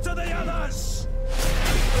death to the others!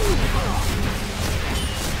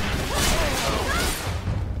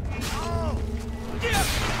 You're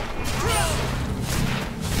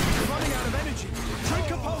running out of energy.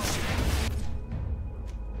 Drink a potion.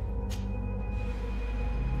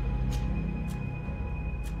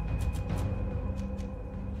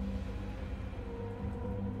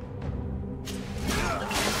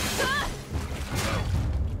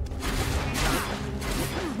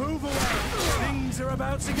 Move away. Things are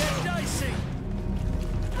about to get dicey.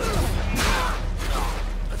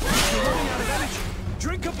 You're running out of energy.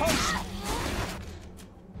 Drink a potion.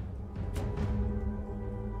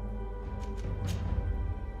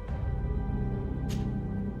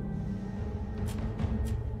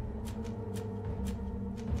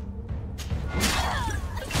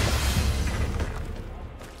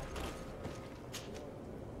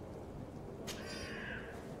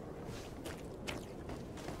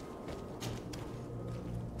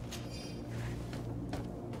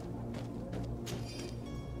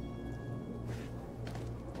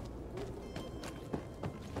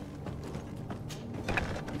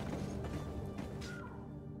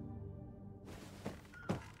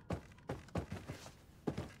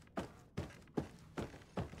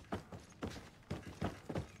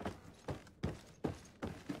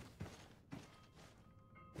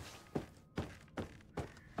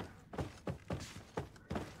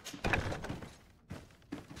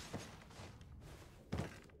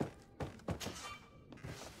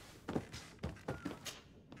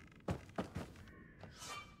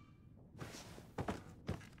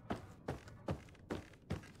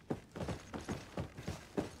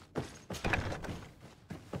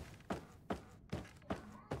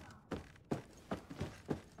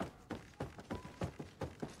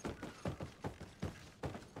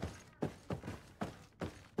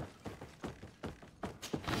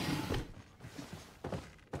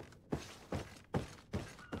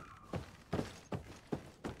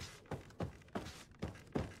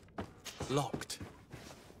 Locked.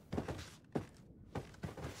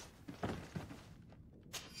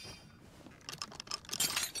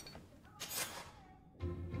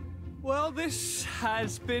 Well, this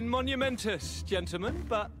has been monumentous, gentlemen,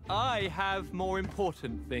 but I have more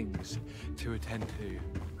important things to attend to.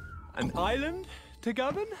 An island to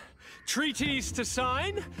govern, treaties to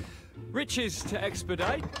sign, riches to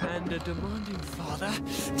expedite, and a demanding father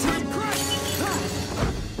to impress!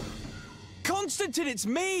 Constantine, it's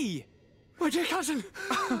me! My dear cousin!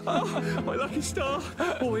 Oh, my lucky star!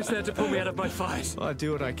 Always there to pull me out of my fight. Well, I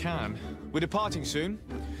do what I can. We're departing soon.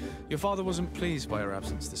 Your father wasn't pleased by your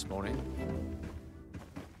absence this morning.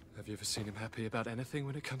 Have you ever seen him happy about anything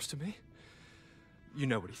when it comes to me? You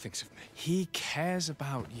know what he thinks of me. He cares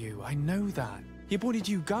about you, I know that. He appointed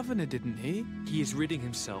you governor, didn't he? He is ridding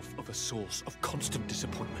himself of a source of constant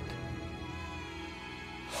disappointment.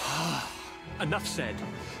 Enough said.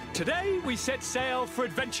 Today we set sail for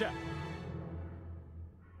adventure.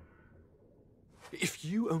 If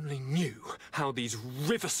you only knew how these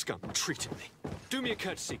river scum treated me. Do me a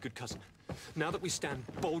courtesy, good cousin. Now that we stand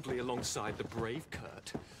boldly alongside the brave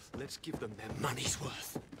Kurt, let's give them their money's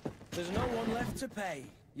worth. There's no one left to pay,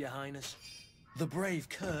 Your Highness. The brave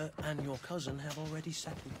Kurt and your cousin have already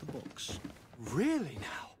settled the books. Really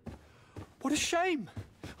now? What a shame.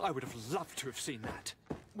 I would have loved to have seen that.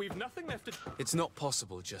 We've nothing left to... It's not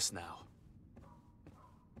possible just now.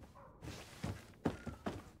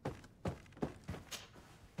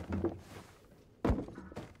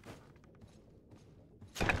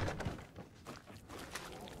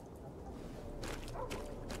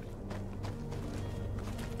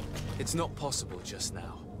 It's not possible just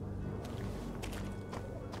now.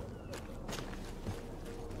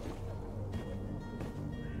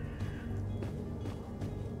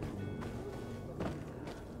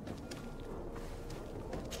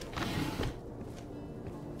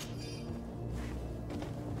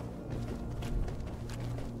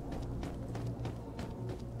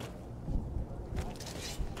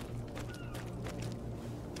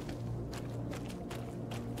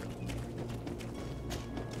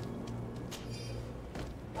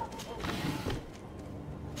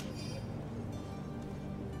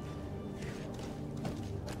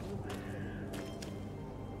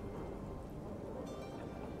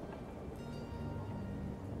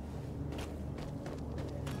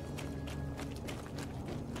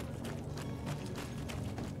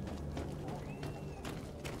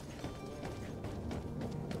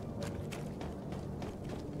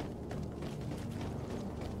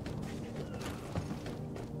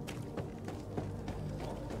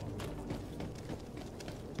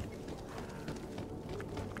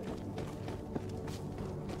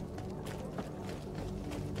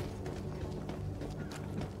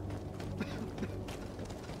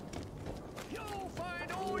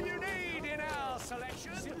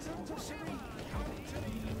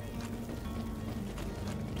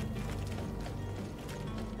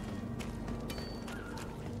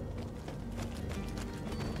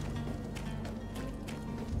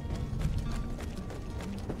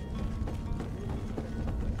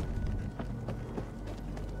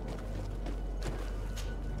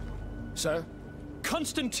 Sir?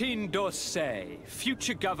 Constantine d'Orsay,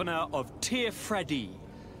 future governor of Tir Freddy.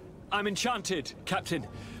 I'm enchanted, Captain.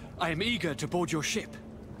 I am eager to board your ship.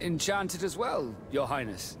 Enchanted as well, Your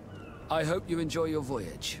Highness. I hope you enjoy your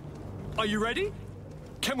voyage. Are you ready?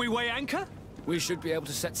 Can we weigh anchor? We should be able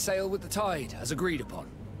to set sail with the tide, as agreed upon.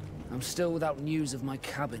 I'm still without news of my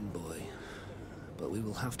cabin boy, but we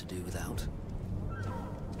will have to do without.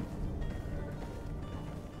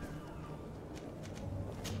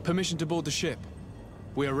 Permission to board the ship.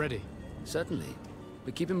 We are ready. Certainly,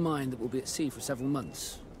 but keep in mind that we'll be at sea for several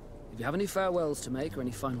months. If you have any farewells to make or any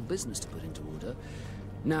final business to put into order,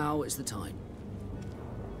 now is the time.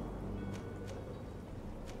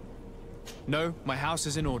 No, my house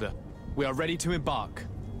is in order. We are ready to embark.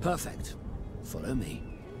 Perfect. Follow me.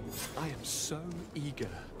 I am so eager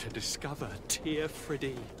to discover Tir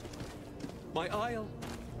Freddy. My isle,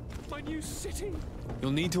 my new city.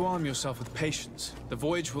 You'll need to arm yourself with patience. The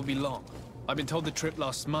voyage will be long. I've been told the trip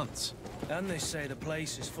lasts months. And they say the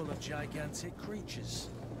place is full of gigantic creatures.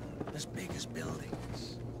 As big as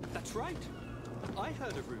buildings. That's right. I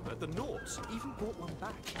heard a rumor the Nauts even brought one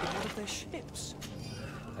back in one of their ships.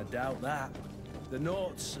 I doubt that. The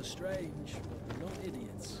Nauts are strange, but not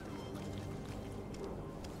idiots.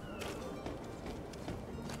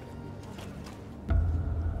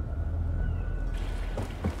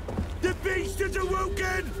 The beast has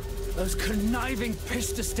awoken! Those conniving,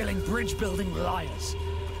 piss-distilling, bridge-building liars.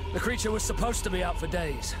 The creature was supposed to be out for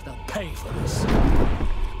days. They'll pay for this.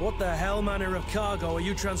 What the hell manner of cargo are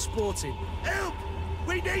you transporting? Help!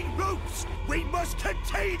 We need ropes! We must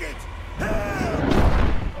contain it! Help!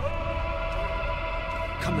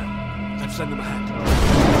 Come now, let's lend them a hand.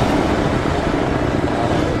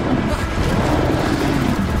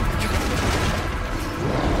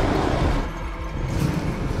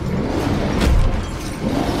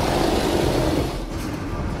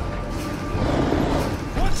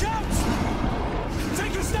 Watch out!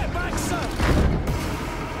 Take a step back, sir!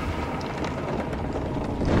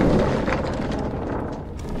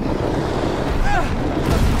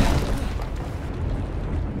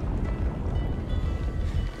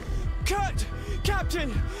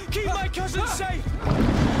 Captain! Keep my cousin safe!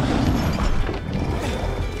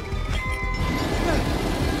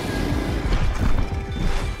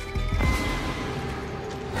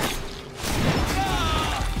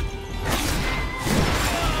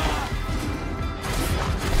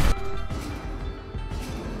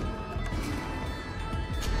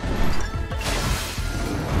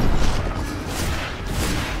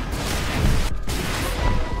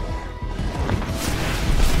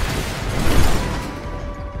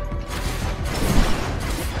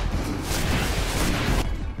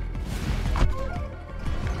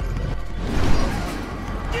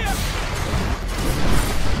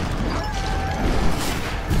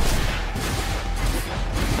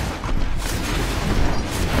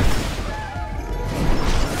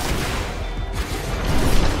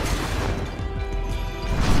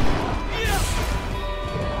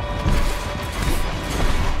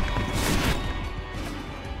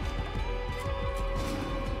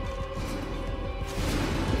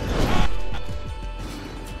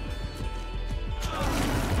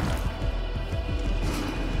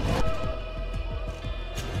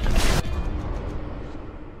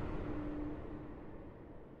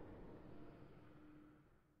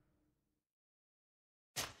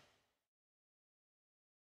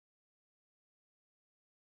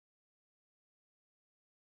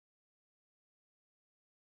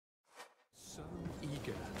 So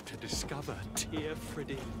eager to discover Tir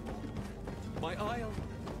Freddy. My isle,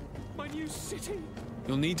 my new city.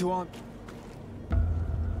 You'll need to arm...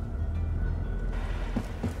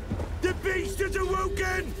 The beast has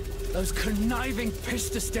awoken! Those conniving,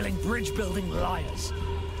 piss-distilling, bridge-building liars.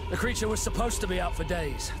 The creature was supposed to be out for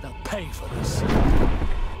days. They'll pay for this.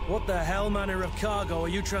 What the hell manner of cargo are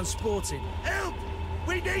you transporting? Help!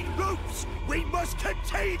 We need ropes! We must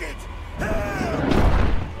contain it! Help!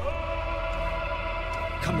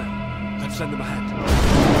 Come now, let's lend them a hand.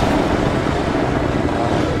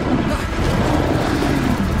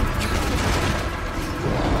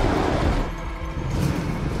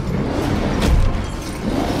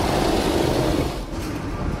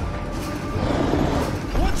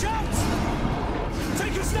 Watch out!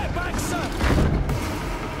 Take a step back, sir!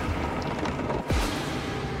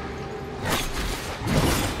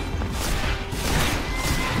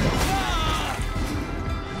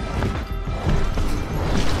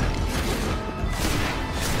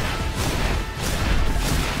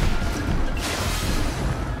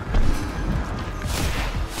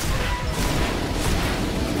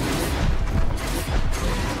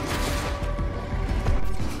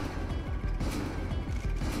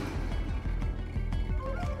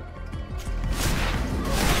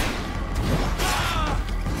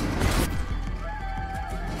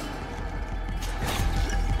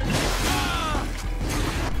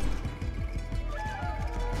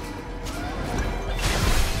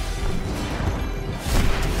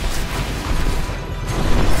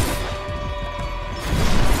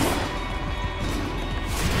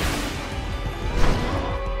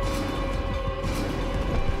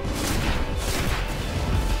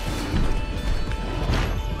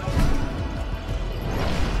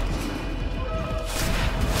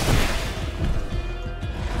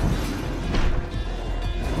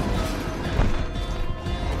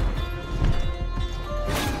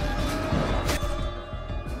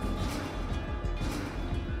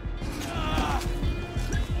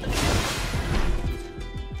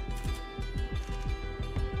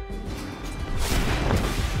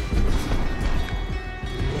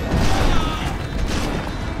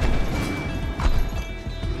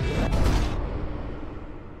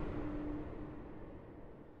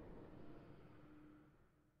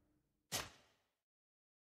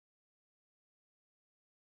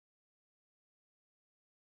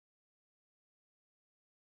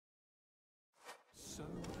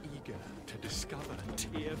 eager to discover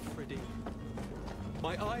Tear Freddy.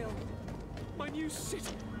 My isle, my new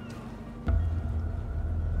city.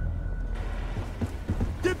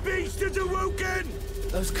 The beast has awoken!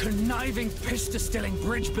 Those conniving, pista-stilling,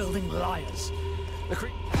 bridge-building liars.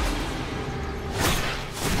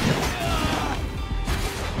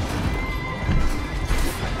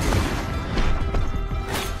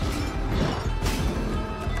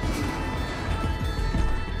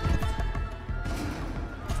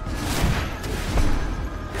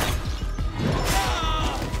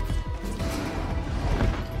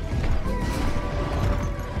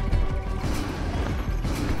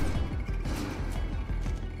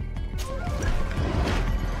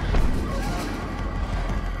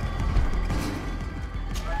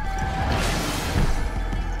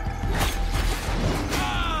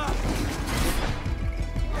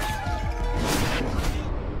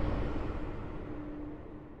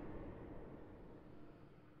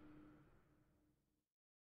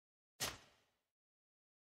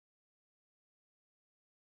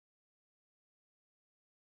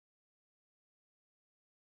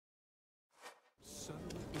 So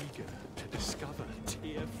eager to discover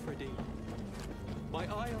Tear Freddy. My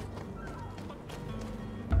isle.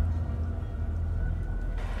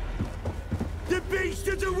 The beast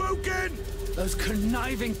has awoken! Those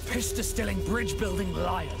conniving, pista-stilling, bridge-building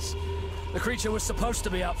liars. The creature was supposed to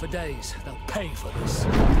be out for days. They'll pay for this.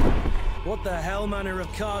 What the hell manner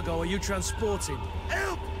of cargo are you transporting?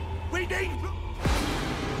 Help! We need...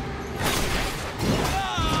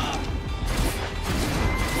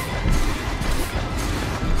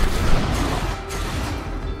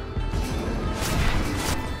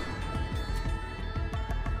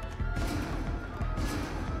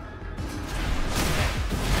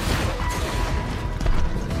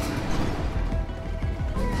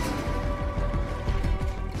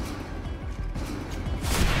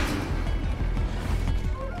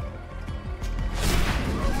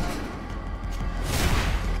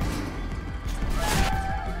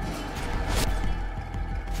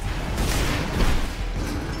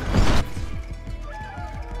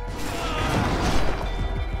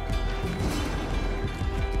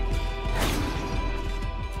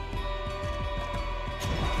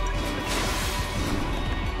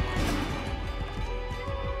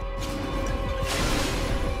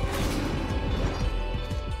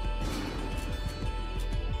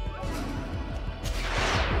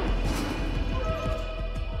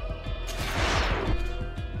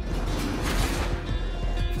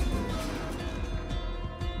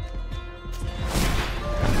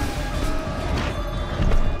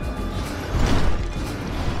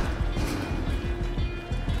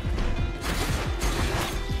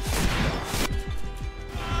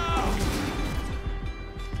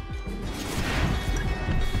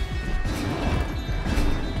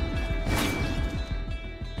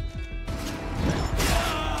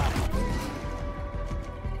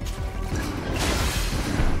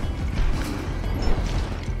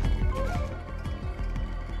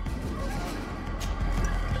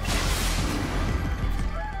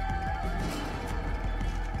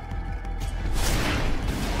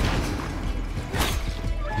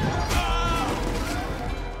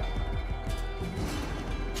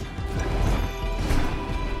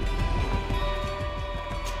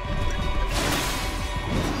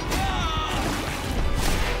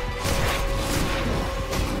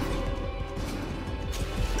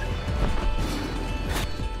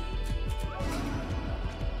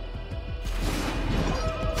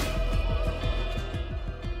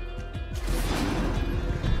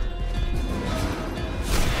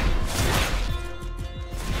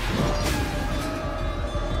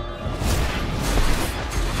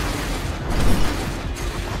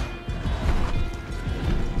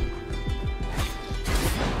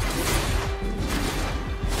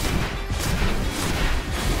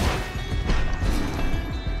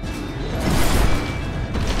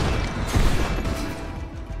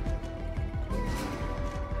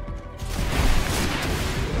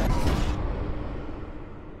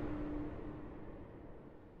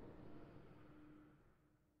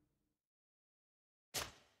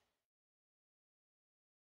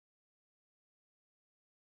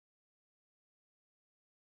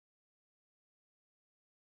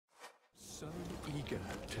 So eager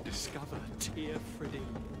to discover Tear Freddy.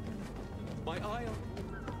 My isle,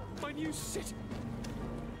 my new city.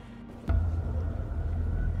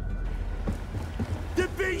 The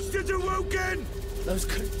beast has awoken! Those